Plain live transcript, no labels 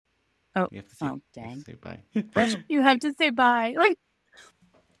Oh, You have to say, oh, you have to dang. say bye. You have to say bye. Like,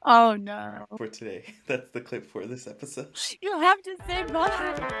 oh no. For today. That's the clip for this episode. You have to say bye.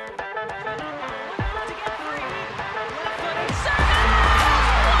 Riley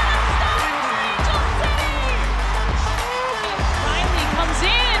comes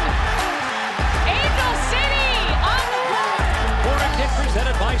in. Angel City on the board. Corner kick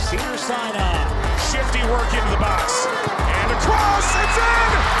presented by Cedar Sinai. Shifty work into the box. And across, it's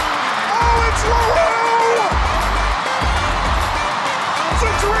in! Oh, it's Leroux! It's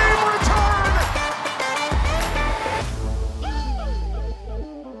a dream return!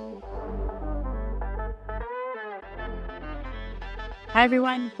 Hi,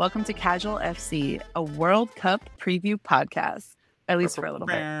 everyone. Welcome to Casual FC, a World Cup preview podcast, at least for a little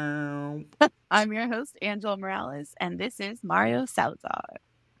bit. I'm your host, Angela Morales, and this is Mario Salazar.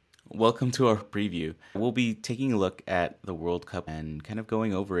 Welcome to our preview. We'll be taking a look at the World Cup and kind of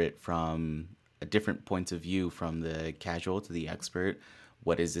going over it from a different points of view, from the casual to the expert.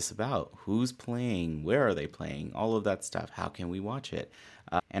 What is this about? Who's playing? Where are they playing? All of that stuff. How can we watch it?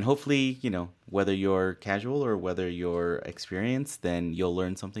 And hopefully, whether you're casual or whether you're experienced, then you'll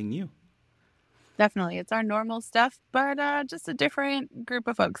learn something new. Definitely. It's our normal stuff, but just a different group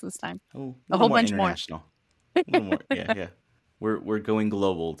of folks this time. Oh, a whole bunch international. A little more. Yeah. We're going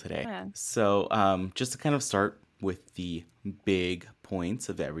global today. Yeah. So just to kind of start with the big points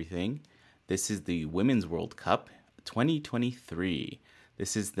of everything, this is the Women's World Cup 2023.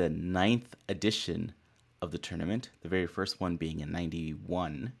 This is the 9th edition of the tournament, the very first one being in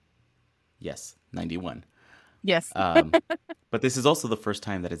 91. Yes, 91. Yes. But this is also the first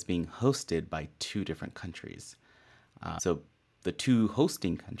time that it's being hosted by two different countries. So the two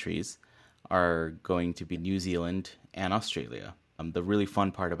hosting countries are going to be New Zealand and Australia. The really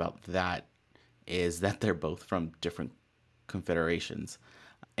fun part about that is that they're both from different confederations.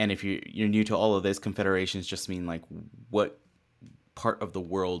 And if you're new to all of this, confederations just mean like what part of the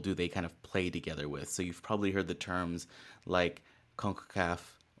world do they kind of play together with. So you've probably heard the terms like CONCACAF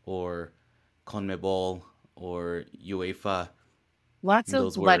or CONMEBOL or UEFA. Lots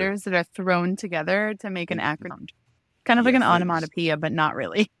of letters that are thrown together to make an acronym. Kind of like an onomatopoeia, but not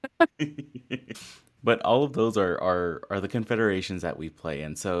really. But all of those are the confederations that we play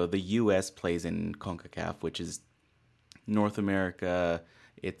in. So the U.S. plays in CONCACAF, which is North America.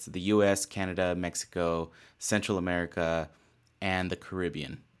 It's the U.S., Canada, Mexico, Central America, and the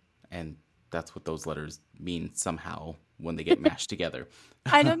Caribbean. And that's what those letters mean somehow when they get mashed together.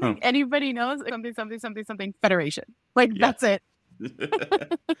 I don't think anybody knows something federation. Like, that's it.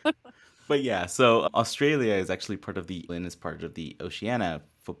 But yeah, so Australia is actually part of the Oceania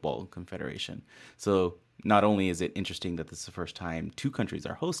Football Confederation. So not only is it interesting that this is the first time two countries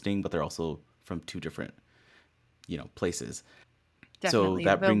are hosting, but they're also from two different, places. Definitely. So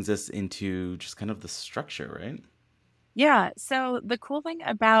that brings us into just kind of the structure, right? Yeah. So the cool thing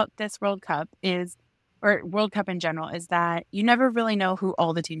about this World Cup or World Cup in general, is that you never really know who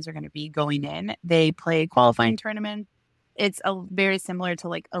all the teams are going to be going in. They play qualifying tournaments. It's very similar to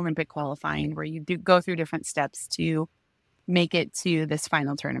like Olympic qualifying, where you do go through different steps to make it to this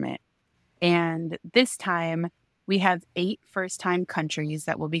final tournament. And this time we have 8 first-time countries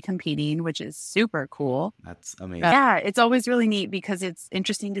that will be competing, which is super cool. That's amazing. Yeah, it's always really neat because it's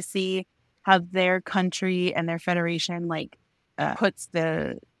interesting to see how their country and their federation puts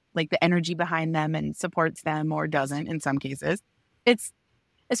the energy behind them and supports them, or doesn't in some cases. It's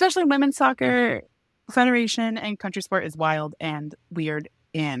especially women's soccer federation and country sport is wild and weird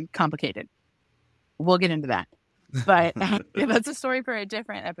and complicated. We'll get into that. But that's a story for a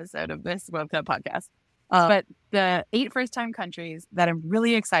different episode of this World Cup podcast. But the 8 first-time countries that I'm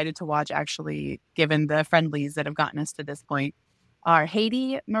really excited to watch, actually, given the friendlies that have gotten us to this point, are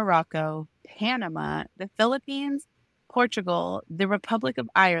Haiti, Morocco, Panama, the Philippines, Portugal, the Republic of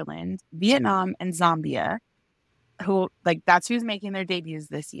Ireland, Vietnam, and Zambia, that's who's making their debuts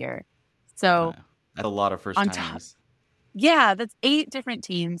this year. So that's a lot of first times. Yeah, that's 8 different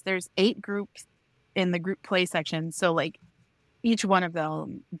teams. There's 8 groups in the group play section. So each one of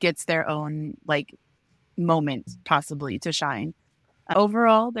them gets their own moment possibly to shine.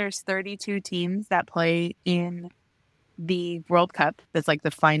 Overall, there's 32 teams that play in the World Cup. That's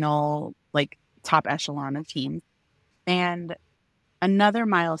the final top echelon of teams. And another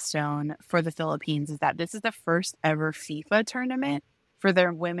milestone for the Philippines is that this is the first ever FIFA tournament for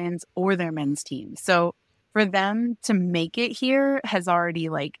their women's or their men's team. So for them to make it here has already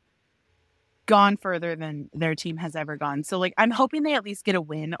gone further than their team has ever gone. So I'm hoping they at least get a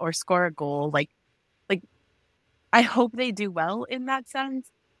win or score a goal. I hope they do well in that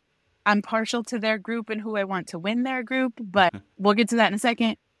sense. I'm partial to their group and who I want to win their group, but we'll get to that in a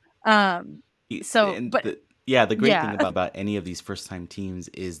second. So, And but the great thing yeah, about any of these first time teams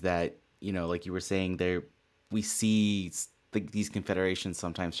is that, like you were saying, we see these confederations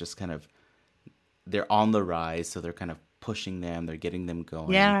sometimes just kind of, they're on the rise, so they're kind of pushing them, they're getting them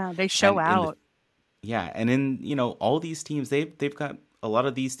going. yeah, they show And in the out. and in, all these teams, they've got a lot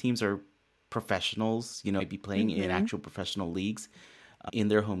of these teams are professionals, might be playing in Hmm. actual professional leagues in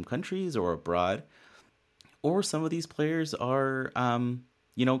their home countries or abroad. Or some of these players are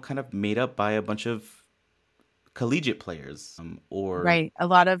kind of made up by a bunch of collegiate players, or Right. A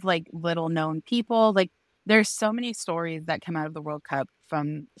lot of like little known people. Like there's so many stories that come out of the World Cup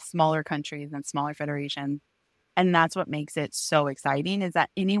from smaller countries and smaller federations. And that's what makes it so exciting is that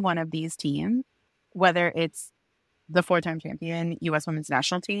any one of these teams, whether it's the 4-time champion US women's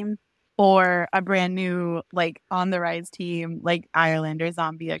national team or a brand new like on the rise team like Ireland or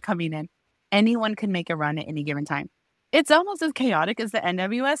Zambia coming in, anyone can make a run at any given time. It's almost as chaotic as the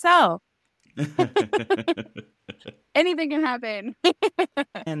NWSL. Anything can happen.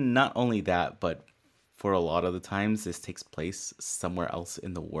 and not only that, but for a lot of the times this takes place somewhere else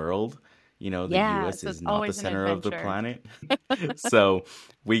in the world. The Yeah, US so it's is not the always an center of the adventure. planet. So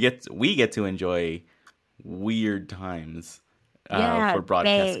we get to enjoy weird times Yeah, for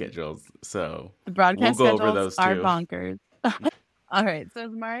broadcast they schedules. So the we'll broadcast go over schedules those are too. bonkers. All right, so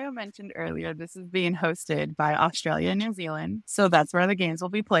as Mario mentioned earlier, this is being hosted by Australia and New Zealand, so that's where the games will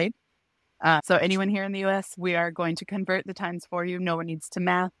be played. So anyone here in the US, we are going to convert the times for you. No one needs to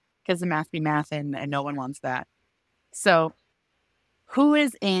math because the math be math and no one wants that. So who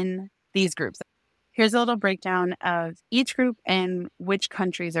is in these groups? Here's a little breakdown of each group and which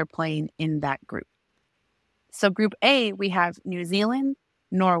countries are playing in that group. So Group A, we have New Zealand,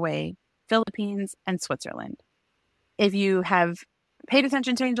 Norway, Philippines, and Switzerland. If you have paid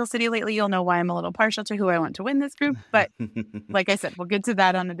attention to Angel City lately, you'll know why I'm a little partial to who I want to win this group. But like I said, we'll get to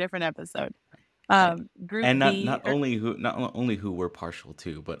that on a different episode. Group And not B, not only who we're partial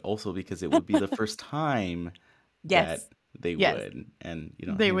to, but also because it would be the first time that yes, they yes, would. And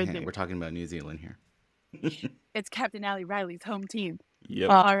they hint, would hint, do. we're talking about New Zealand here. It's Captain Ali Riley's home team. Yep.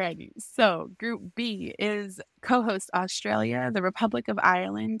 Alrighty. So Group B is co-host Australia, the Republic of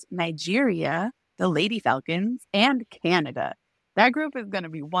Ireland, Nigeria, the Lady Falcons, and Canada. That group is going to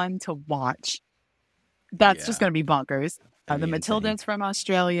be one to watch. That's just Yeah. going to be bonkers. Gonna The be insane. Matildas from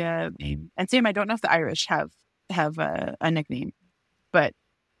Australia, and Sam. I don't know if the Irish have a nickname, but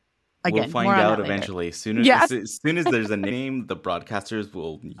We'll again, more find on out that later. eventually. Yes. As soon as there's a name, the broadcasters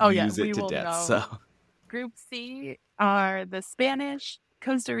will Oh yeah, use we it to will death. know. So Group C are the Spanish,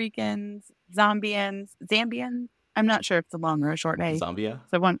 Costa Ricans, Zambians. I'm not sure if it's a long or a short A. Zambia.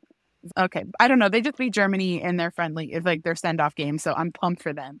 So one, okay, I don't know. They just beat Germany in their friendly, it's like their send off game. So I'm pumped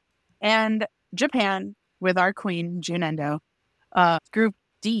for them. And Japan with our queen Jun Endo. Group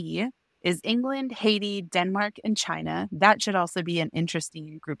D is England, Haiti, Denmark, and China. That should also be an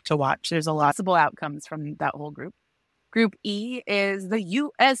interesting group to watch. There's a lot of possible outcomes from that whole group. Group E is the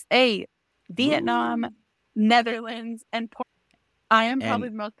USA, Vietnam, Netherlands, and Portugal. I am probably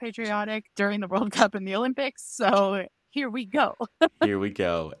And the most patriotic during the World Cup and the Olympics, so here we go. here we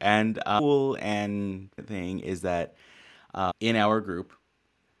go. And cool and thing is that in our group,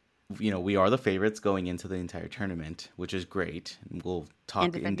 we are the favorites going into the entire tournament, which is great. And we'll talk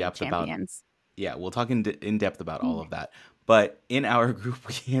And in defending depth about champions. we'll talk in depth about all of that. But in our group,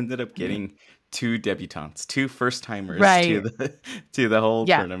 we ended up getting two debutantes, two first timers Right. to the whole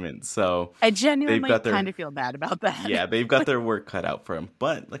Yeah. tournament. So I they've genuinely got their kind of feel bad about that. yeah, they've got their work cut out for them.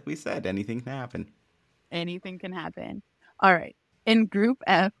 But like we said, anything can happen. Anything can happen. All right. In Group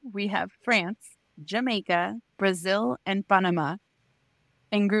F, we have France, Jamaica, Brazil, and Panama.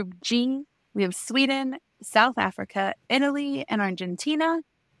 In Group G, we have Sweden, South Africa, Italy, and Argentina.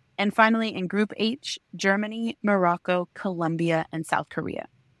 And finally, in Group H, Germany, Morocco, Colombia, and South Korea.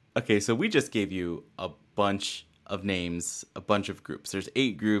 Okay, so we just gave you a bunch of names, a bunch of groups. There's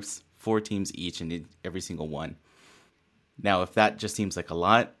 8 groups, 4 teams each in every single one. Now, if that just seems like a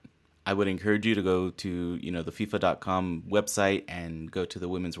lot, I would encourage you to go to, the FIFA.com website and go to the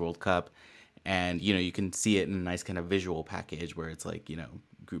Women's World Cup. And, you can see it in a nice kind of visual package where it's like,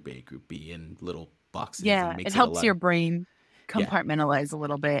 Group A, Group B, and little boxes. Yeah, and makes it helps a lot your brain compartmentalize a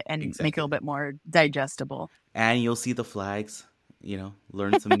little bit and make it a Exactly. little bit more digestible. And you'll see the flags,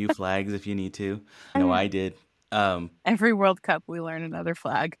 learn some new flags if you need to. I did. Every World Cup, we learn another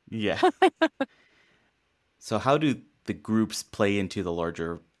flag. Yeah. So how do the groups play into the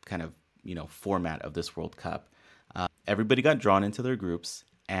larger kind of, format of this World Cup? Everybody got drawn into their groups.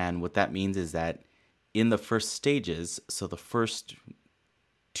 And what that means is that in the first stages, so the first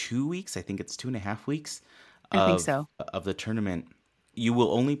 2 weeks, I think it's 2.5 weeks I think so. of the tournament, you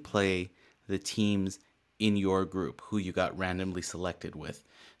will only play the teams in your group who you got randomly selected with.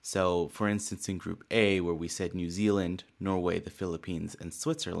 So, for instance, in Group A, where we said New Zealand, Norway, the Philippines, and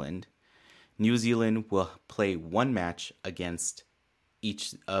Switzerland, New Zealand will play one match against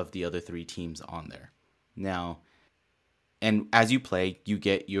each of the other three teams on there. Now, and as you play, you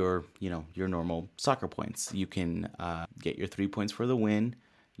get your normal soccer points. You can get your 3 points for the win,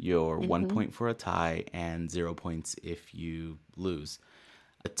 your 1 point for a tie, and 0 points if you lose.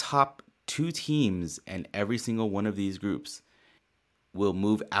 The top two teams in every single one of these groups will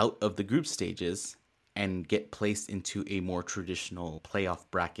move out of the group stages and get placed into a more traditional playoff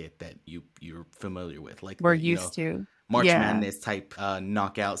bracket that you're familiar with, like We're used to. March Yeah. Madness type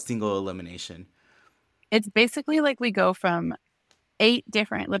knockout single elimination. It's basically like we go from 8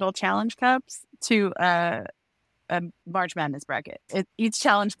 different little challenge cups to a March Madness bracket. Each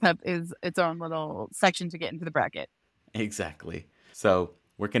challenge cup is its own little section to get into the bracket. Exactly. So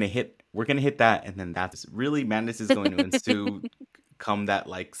we're gonna hit that, and then that's really madness is going to ensue come that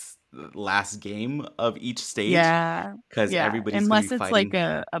like last game of each stage. Yeah, because everybody's unless gonna be it's fighting.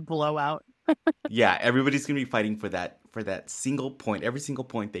 like a blowout. Yeah, everybody's gonna be fighting for that single point, every single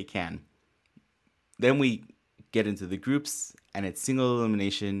point they can. Then we get into the groups, and it's single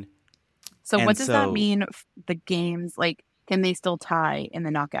elimination. So And what does that so- mean? The games, like, can they still tie in the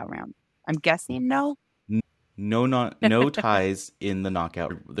knockout round? I'm guessing no. No ties in the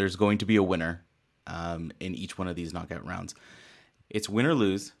knockout. There's going to be a winner in each one of these knockout rounds. It's win or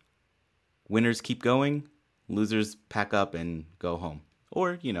lose. Winners keep going. Losers pack up and go home.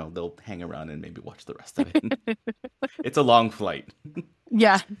 Or, they'll hang around and maybe watch the rest of it. It's a long flight.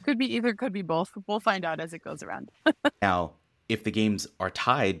 Yeah, could be either, could be both. We'll find out as it goes around. Now, if the games are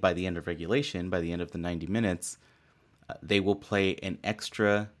tied by the end of regulation, by the end of the 90 minutes, they will play an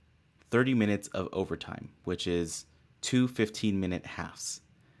extra 30 minutes of overtime, which is 2 15-minute halves.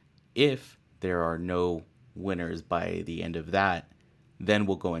 If there are no winners by the end of that, then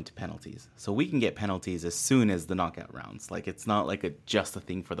we'll go into penalties. So we can get penalties as soon as the knockout rounds. Like, it's not like just a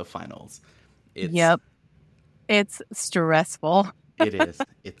thing for the finals. Yep. It's stressful. It is.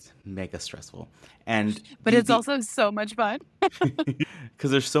 It's mega stressful. But it's also so much fun.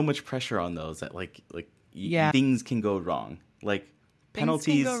 because there's so much pressure on those that things can go wrong. Like penalties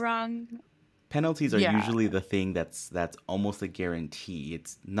Things can go wrong. Penalties are usually the thing that's almost a guarantee.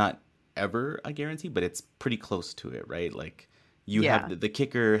 It's not ever a guarantee, but it's pretty close to it, right? Like you have the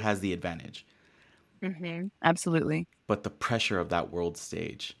kicker has the advantage. Mm-hmm. Absolutely. But the pressure of that world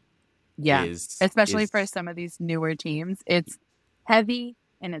stage, especially for some of these newer teams, it's heavy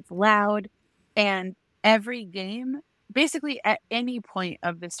and it's loud, and every game, basically at any point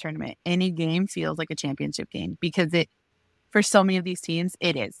of this tournament, any game feels like a championship game because for so many of these teams,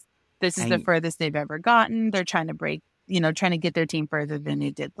 it is. This is the furthest they've ever gotten. They're trying to get their team further than they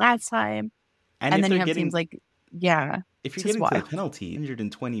did last time. And then you have teams like, if you're getting to the penalty,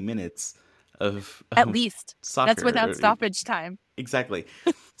 120 minutes of at least soccer. That's without stoppage time. Exactly.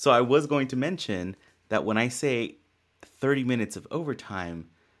 So I was going to mention that when I say 30 minutes of overtime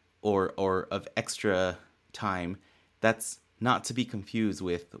or of extra time, that's not to be confused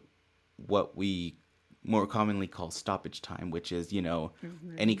with what we more commonly call stoppage time, which is,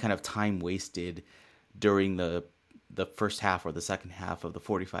 any kind of time wasted during the first half or the second half of the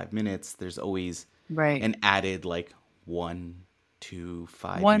 45 minutes. There's always an added 1 to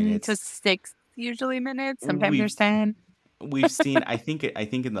 5 1 minutes. to 6 usually minutes. Sometimes there's 10. We've seen, I think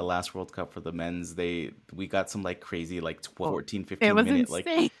in the last World Cup for the men's, we got some crazy 12, 14, 15 minute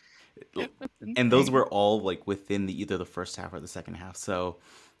insane. And those were all within either the first half or the second half. So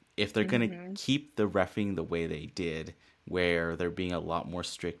if they're gonna keep the reffing the way they did, where they're being a lot more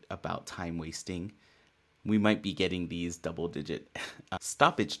strict about time wasting, we might be getting these double-digit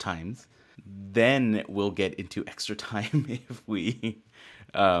stoppage times. Then we'll get into extra time if we.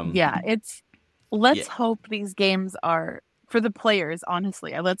 Let's hope these games are, for the players,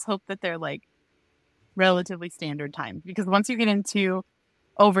 honestly, let's hope that they're relatively standard time, because once you get into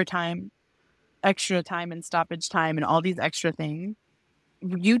overtime, extra time, and stoppage time, and all these extra things,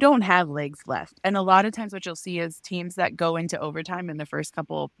 you don't have legs left. And a lot of times what you'll see is teams that go into overtime in the first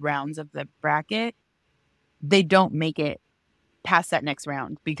couple rounds of the bracket, they don't make it past that next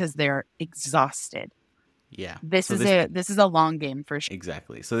round because they're exhausted. Yeah. This is a long game for sure.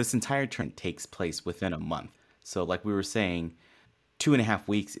 Exactly. So this entire tournament takes place within a month. So like we were saying, 2.5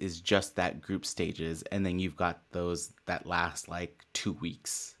 weeks is just that group stages, and then you've got that last 2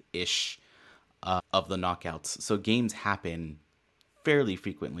 weeks-ish of the knockouts. So games happen fairly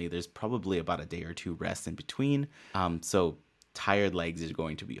frequently. There's probably about a day or two rest in between. So tired legs is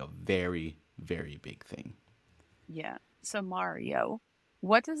going to be a very, very big thing. Yeah. So Mario,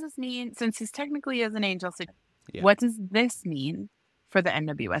 what does this mean? Since he's technically is an Angel City, Yeah. what does this mean for the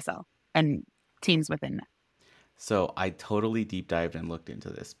NWSL and teams within that? So I totally deep dived and looked into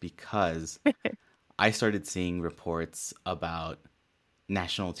this because I started seeing reports about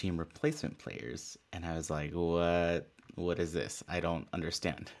national team replacement players, and I was like, what is this? I don't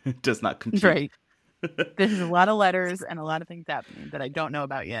understand. It does not compute. Right. This is a lot of letters and a lot of things happening that I don't know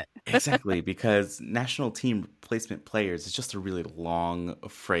about yet. Exactly, because national team replacement players is just a really long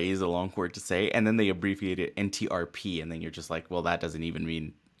phrase, a long word to say, and then they abbreviate it NTRP, and then you're just like, well, that doesn't even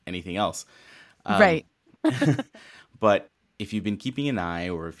mean anything else. Right. But if you've been keeping an eye,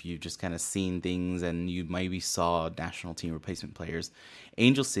 or if you've just kind of seen things and you maybe saw national team replacement players,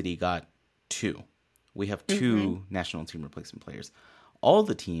 Angel City got 2. We have 2 national team replacement players. All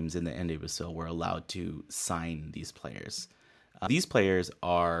the teams in the NWSL were allowed to sign these players. These players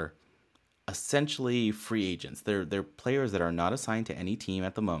are essentially free agents. They're players that are not assigned to any team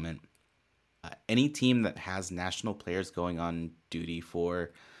at the moment. Any team that has national players going on duty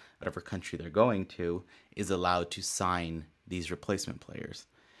for whatever country they're going to is allowed to sign these replacement players.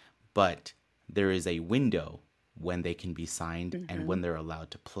 But there is a window when they can be signed and when they're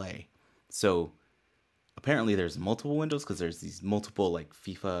allowed to play. So apparently there's multiple windows because there's these multiple like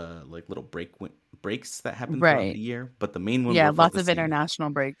FIFA like little breaks that happen throughout Right. the year. But the main one, Yeah, lots of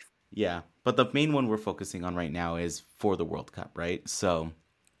international breaks. Yeah, but the main one we're focusing on right now is for the World Cup, right? So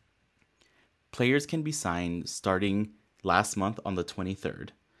players can be signed starting last month on the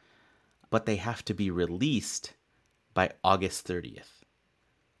 23rd, but they have to be released by August 30th.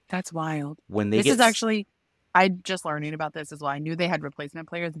 That's wild. When they This get is actually, I just learning about this as well. I knew they had replacement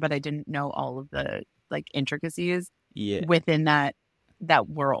players, but I didn't know all of the like intricacies yeah. within that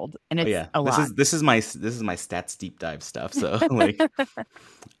world, and it's yeah. a lot. This is my stats deep dive stuff. So like,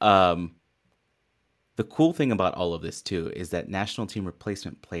 the cool thing about all of this too is that national team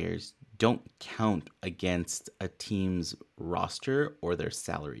replacement players don't count against a team's roster or their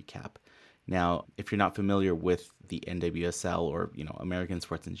salary cap. Now, if you're not familiar with the NWSL or, American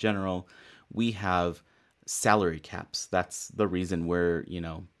sports in general, we have salary caps. That's the reason we're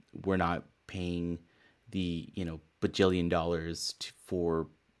not paying the, bajillion dollars for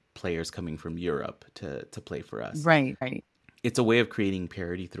players coming from Europe to play for us. Right. It's a way of creating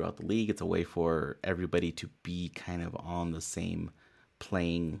parity throughout the league. It's a way for everybody to be kind of on the same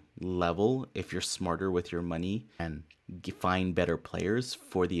playing level. If you're smarter with your money and find better players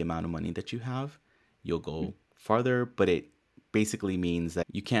for the amount of money that you have, you'll go farther. But it basically means that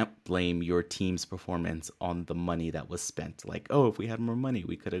you can't blame your team's performance on the money that was spent. Like, oh, if we had more money,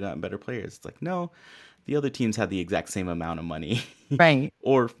 we could have gotten better players. It's like, no, the other teams had the exact same amount of money. Right.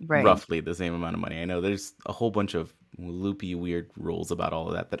 Or roughly the same amount of money. I know there's a whole bunch of loopy, weird rules about all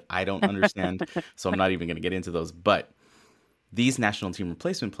of that I don't understand. So I'm not even going to get into those. But these national team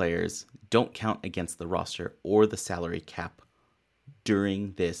replacement players don't count against the roster or the salary cap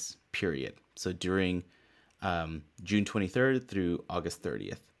during this period. So during June 23rd through August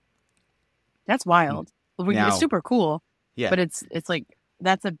 30th. That's wild. Now, it's super cool. Yeah. But it's like,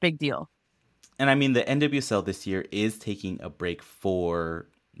 that's a big deal. And I mean, the NWSL this year is taking a break for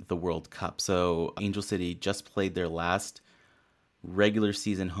the World Cup. So Angel City just played their last regular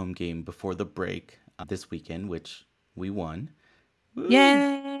season home game before the break this weekend, which we won. Woo!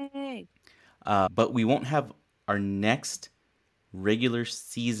 Yay! But we won't have our next regular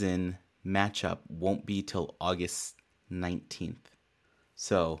season matchup won't be till August 19th.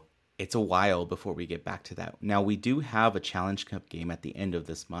 So it's a while before we get back to that. Now, we do have a Challenge Cup game at the end of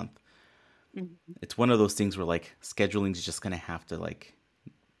this month. It's one of those things where like scheduling is just going to have to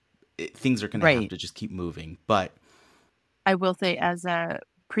things are going to have to just keep moving. But I will say, as a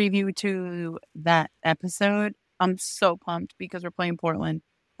preview to that episode, I'm so pumped because we're playing Portland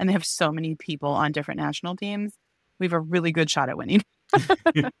and they have so many people on different national teams. We have a really good shot at winning.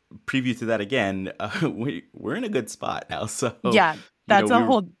 Preview to that again, we're in a good spot now. So yeah, that's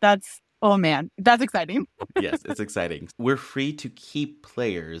oh man, that's exciting. Yes, it's exciting. We're free to keep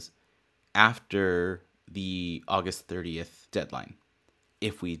players after the August 30th deadline.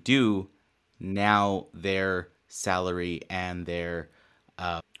 If we do, now their salary and their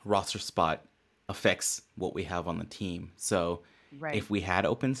roster spot affects what we have on the team. So if we had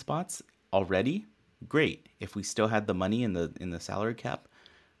open spots already, great. If we still had the money in the salary cap,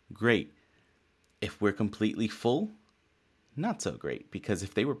 great. If we're completely full, not so great, because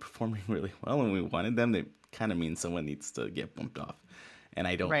if they were performing really well and we wanted them, it kind of means someone needs to get bumped off. And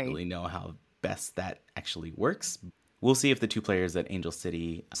I don't really know how best that actually works. We'll see if the 2 players that Angel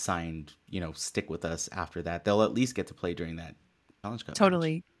City signed, stick with us after that. They'll at least get to play during that Challenge Cup.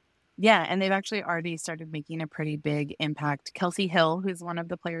 Totally. Yeah, and they've actually already started making a pretty big impact. Kelsey Hill, who's one of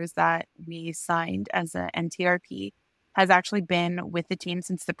the players that we signed as a NTRP, has actually been with the team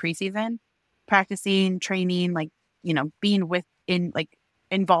since the preseason, practicing, training, like, being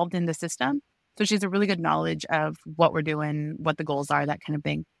involved in the system. So she's a really good knowledge of what we're doing, what the goals are, that kind of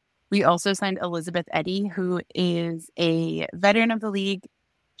thing. We also signed Elizabeth Eddy, who is a veteran of the league.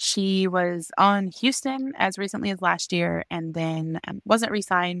 She was on Houston as recently as last year and then wasn't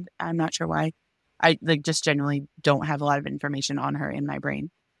re-signed. I'm not sure why. I just generally don't have a lot of information on her in my brain.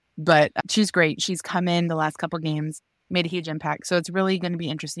 But she's great. She's come in the last couple games, made a huge impact. So it's really going to be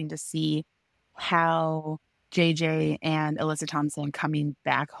interesting to see how JJ and Alyssa Thompson coming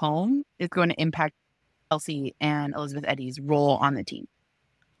back home is going to impact Kelsey and Elizabeth Eddy's role on the team.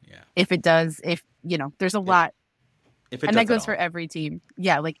 Yeah. If it does, there's a lot. And that goes for every team.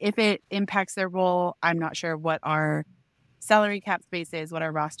 Yeah, like if it impacts their role, I'm not sure what our salary cap space is, what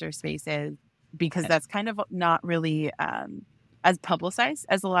our roster space is, because that's kind of not really as publicized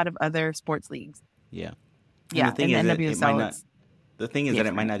as a lot of other sports leagues. Yeah. Yeah, the thing in is, the NWSL, the thing is that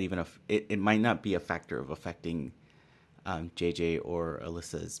it might not even it might not be a factor of affecting JJ or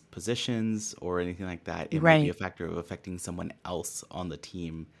Alyssa's positions or anything like that. It might be a factor of affecting someone else on the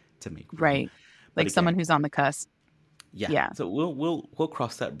team to make room. Right, like someone who's on the cusp. Yeah. So we'll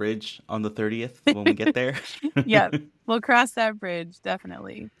cross that bridge on the 30th when we get there. Yeah, we'll cross that bridge,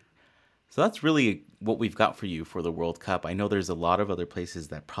 definitely. So that's really what we've got for you for the World Cup. I know there's a lot of other places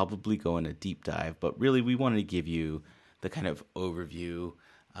that probably go in a deep dive, but really we wanted to give you the kind of overview,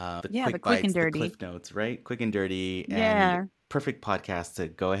 the quick bites, and dirty. the cliff notes, right? Quick and dirty, Yeah. and perfect podcast to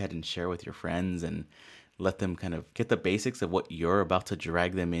go ahead and share with your friends and let them kind of get the basics of what you're about to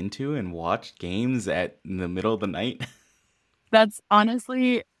drag them into and watch games in the middle of the night. That's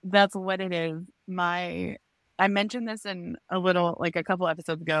what it is. I mentioned this in a couple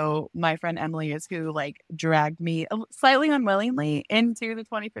episodes ago. My friend Emily is who dragged me slightly unwillingly into the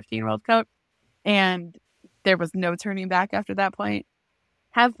 2015 World Cup. And there was no turning back after that point.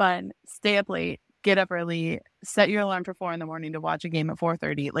 Have fun, stay up late, get up early, set your alarm for 4 a.m. to watch a game at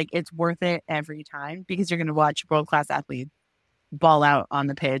 4:30. It's worth it every time because you're going to watch world-class athletes ball out on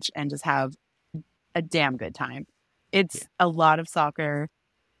the pitch and just have a damn good time. It's a lot of soccer.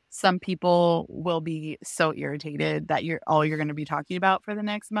 Some people will be so irritated that all you're going to be talking about for the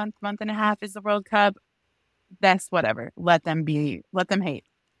next month and a half is the World Cup. That's whatever. Let them hate.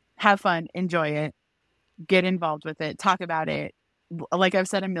 Have fun, enjoy it, get involved with it, talk about it. Like I've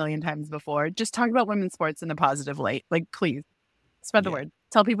said a million times before, just talk about women's sports in a positive light. Please spread the word.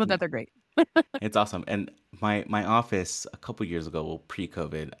 Tell people that they're great. It's awesome. And my office a couple years ago, well,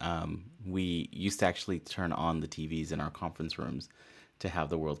 pre-COVID, we used to actually turn on the TVs in our conference rooms to have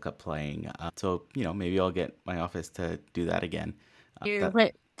the World Cup playing. So, maybe I'll get my office to do that again. Do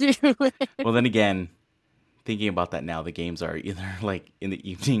it. Well, then again, thinking about that now, the games are either in the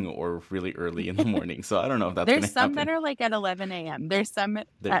evening or really early in the morning. So I don't know if that's going to happen. There's some that are at 11 a.m. There's some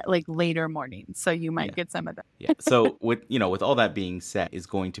at later mornings. So you might get some of them. Yeah. So with all that being said, is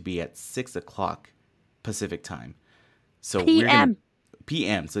going to be at 6:00 Pacific time. So PM.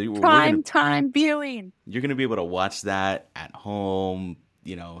 So prime time viewing. You're going to be able to watch that at home,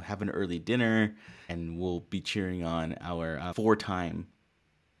 have an early dinner, and we'll be cheering on our 4-time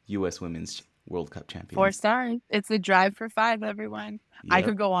U.S. Women's World Cup champions. 4 stars. It's a drive for 5, everyone. Yep. I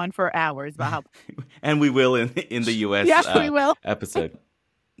could go on for hours about how... And we will in the U.S. we will. episode.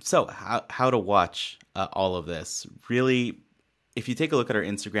 So how to watch all of this. Really, if you take a look at our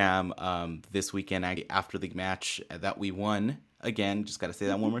Instagram this weekend after the match that we won, again, just got to say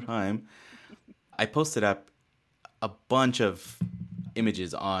that one more time, I posted up a bunch of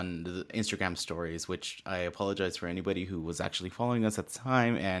images on the Instagram stories, which I apologize for anybody who was actually following us at the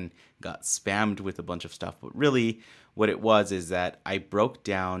time and got spammed with a bunch of stuff. But really what it was is that I broke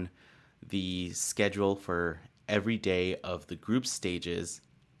down the schedule for every day of the group stages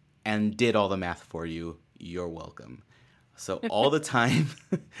and did all the math for you. You're welcome. So all the times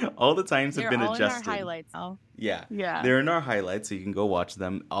have been adjusted. In our highlights. Oh. Yeah. They're in our highlights, so you can go watch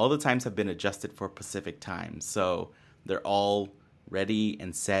them. All the times have been adjusted for Pacific time. So they're all ready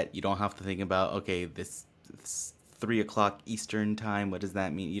and set. You don't have to think about, okay, this 3:00 Eastern time. What does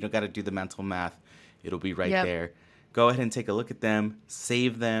that mean? You don't got to do the mental math. It'll be right there. Go ahead and take a look at them,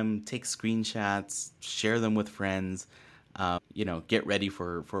 save them, take screenshots, share them with friends. Get ready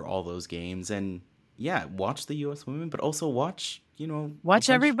for all those games and watch the U.S. women, but also watch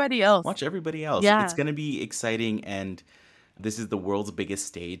everybody else. Watch everybody else. Yeah. It's going to be exciting, and this is the world's biggest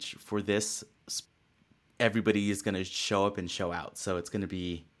stage for this. Everybody is going to show up and show out, so it's going to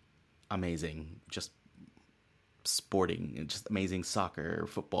be amazing. Just sporting and just amazing soccer,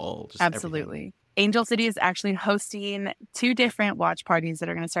 football, just Absolutely. everything. Angel City is actually hosting 2 different watch parties that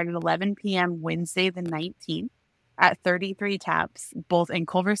are going to start at 11 p.m. Wednesday the 19th at 33 Taps, both in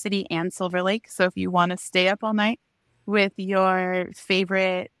Culver City and Silver Lake. So if you want to stay up all night with your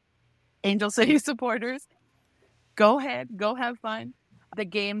favorite Angel City supporters, go ahead, go have fun. The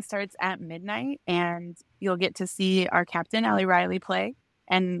game starts at midnight, and you'll get to see our captain, Allie Riley, play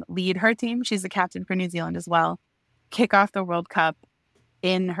and lead her team. She's the captain for New Zealand as well. Kick off the World Cup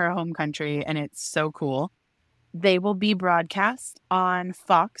in her home country, and it's so cool. They will be broadcast on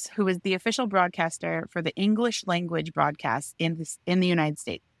Fox, who is the official broadcaster for the English language broadcast in the United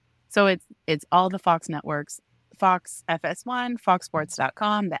States. So it's all the Fox networks, Fox FS1,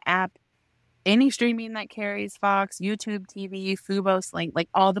 foxsports.com, the app, any streaming that carries Fox, YouTube TV, Fubo, Sling, like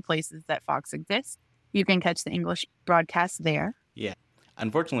all the places that Fox exists. You can catch the English broadcast there. Yeah.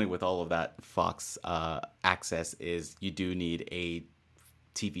 Unfortunately, with all of that Fox access is you do need a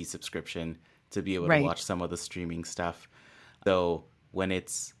TV subscription to be able to watch some of the streaming stuff. Though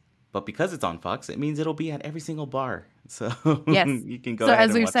but because it's on Fox, it means it'll be at every single bar. So yes, you can go. So ahead as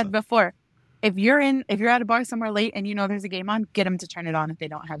and we've watch said them. before, if you're at a bar somewhere late and you know there's a game on, get them to turn it on if they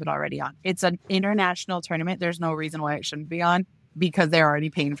don't have it already on. It's an international tournament. There's no reason why it shouldn't be on because they're already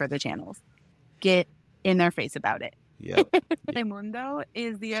paying for the channels. Get in their face about it. Yeah. Telemundo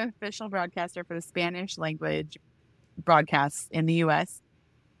is the official broadcaster for the Spanish language broadcasts in the U.S.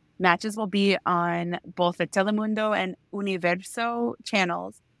 Matches will be on both the Telemundo and Universo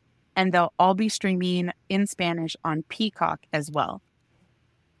channels, and they'll all be streaming in Spanish on Peacock as well.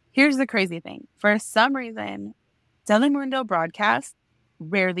 Here's the crazy thing. For some reason, Telemundo broadcasts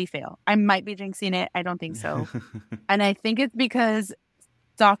rarely fail. I might be jinxing it. I don't think so. And I think it's because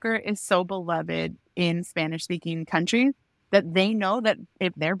soccer is so beloved in Spanish-speaking countries that they know that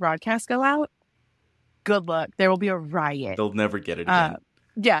if their broadcasts go out, good luck. There will be a riot. They'll never get it again.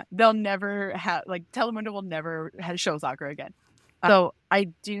 Yeah, they'll never have, Telemundo will never show soccer again. So I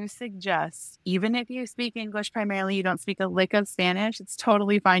do suggest, even if you speak English primarily, you don't speak a lick of Spanish, it's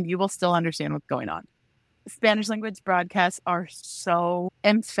totally fine. You will still understand what's going on. Spanish language broadcasts are so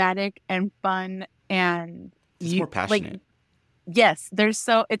emphatic and fun, and it's more passionate. Yes,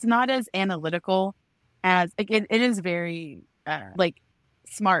 it's not as analytical as it is very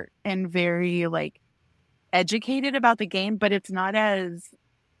smart and very educated about the game, but it's not as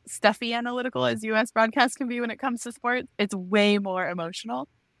stuffy analytical as U.S. broadcasts can be when it comes to sports. It's way more emotional,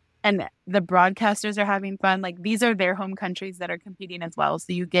 and the broadcasters are having fun. These are their home countries that are competing as well,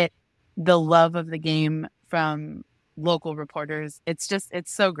 so you get the love of the game from local reporters. It's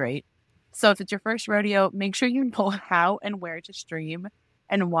so great. So if it's your first rodeo, make sure you know how and where to stream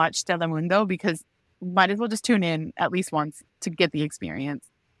and watch Telemundo, because might as well just tune in at least once to get the experience.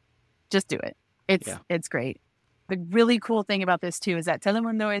 Just do it. It's great. The really cool thing about this too is that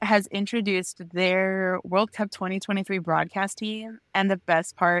Telemundo has introduced their World Cup 2023 broadcast team, and the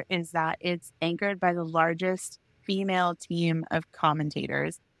best part is that it's anchored by the largest female team of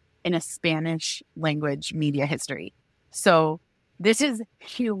commentators in a Spanish language media history. So this is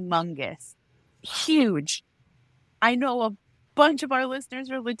humongous, huge. I know a bunch of our listeners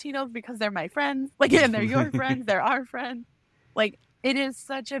are Latinos because they're my friends, and they're your friends, they're our friends. It is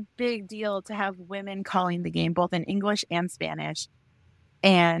such a big deal to have women calling the game, both in English and Spanish.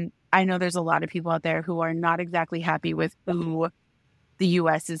 And I know there's a lot of people out there who are not exactly happy with who the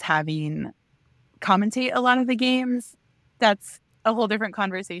U.S. is having commentate a lot of the games. That's a whole different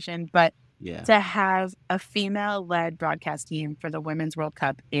conversation. But to have a female-led broadcast team for the Women's World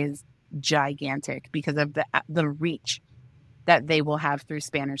Cup is gigantic because of the reach that they will have through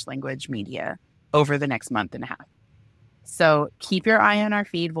Spanish language media over the next month and a half. So keep your eye on our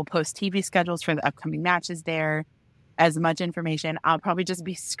feed. We'll post TV schedules for the upcoming matches there. As much information. I'll probably just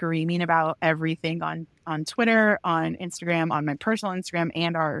be screaming about everything on Twitter, on Instagram, on my personal Instagram,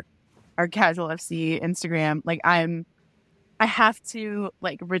 and our Casual FC Instagram. I have to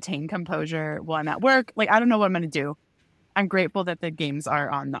retain composure while I'm at work. I don't know what I'm going to do. I'm grateful that the games are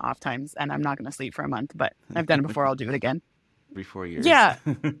on the off times, and I'm not going to sleep for a month, but I've done it before. I'll do it again. Every 4 years. Yeah.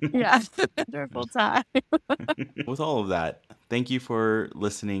 Wonderful time. With all of that, thank you for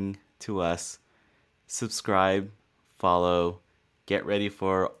listening to us. Subscribe, follow, get ready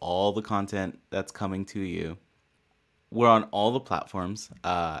for all the content that's coming to you. We're on all the platforms,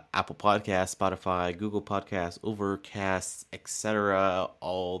 Apple Podcasts, Spotify, Google Podcasts, Overcast, etc.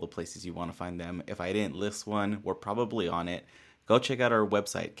 All the places you want to find them. If I didn't list one, we're probably on it. Go check out our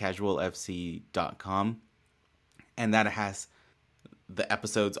website, casualfc.com. And that has the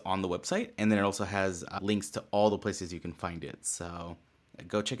episodes on the website. And then it also has links to all the places you can find it. So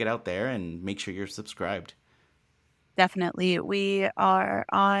go check it out there and make sure you're subscribed. Definitely. We are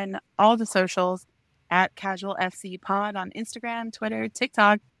on all the socials at Casual FC Pod on Instagram, Twitter,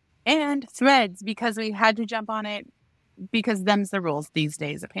 TikTok, and Threads, because we had to jump on it because them's the rules these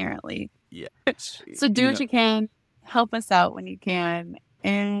days, apparently. Yeah. So do what you can. Help us out when you can.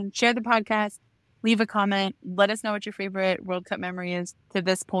 And share the podcast. Leave a comment. Let us know what your favorite World Cup memory is to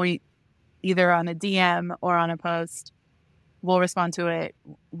this point, either on a DM or on a post. We'll respond to it.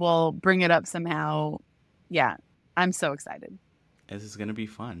 We'll bring it up somehow. Yeah, I'm so excited. This is going to be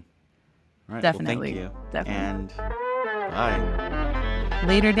fun. All right. Definitely. Well, thank you. Definitely. And bye.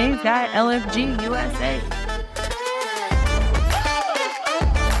 Later days at LFG USA.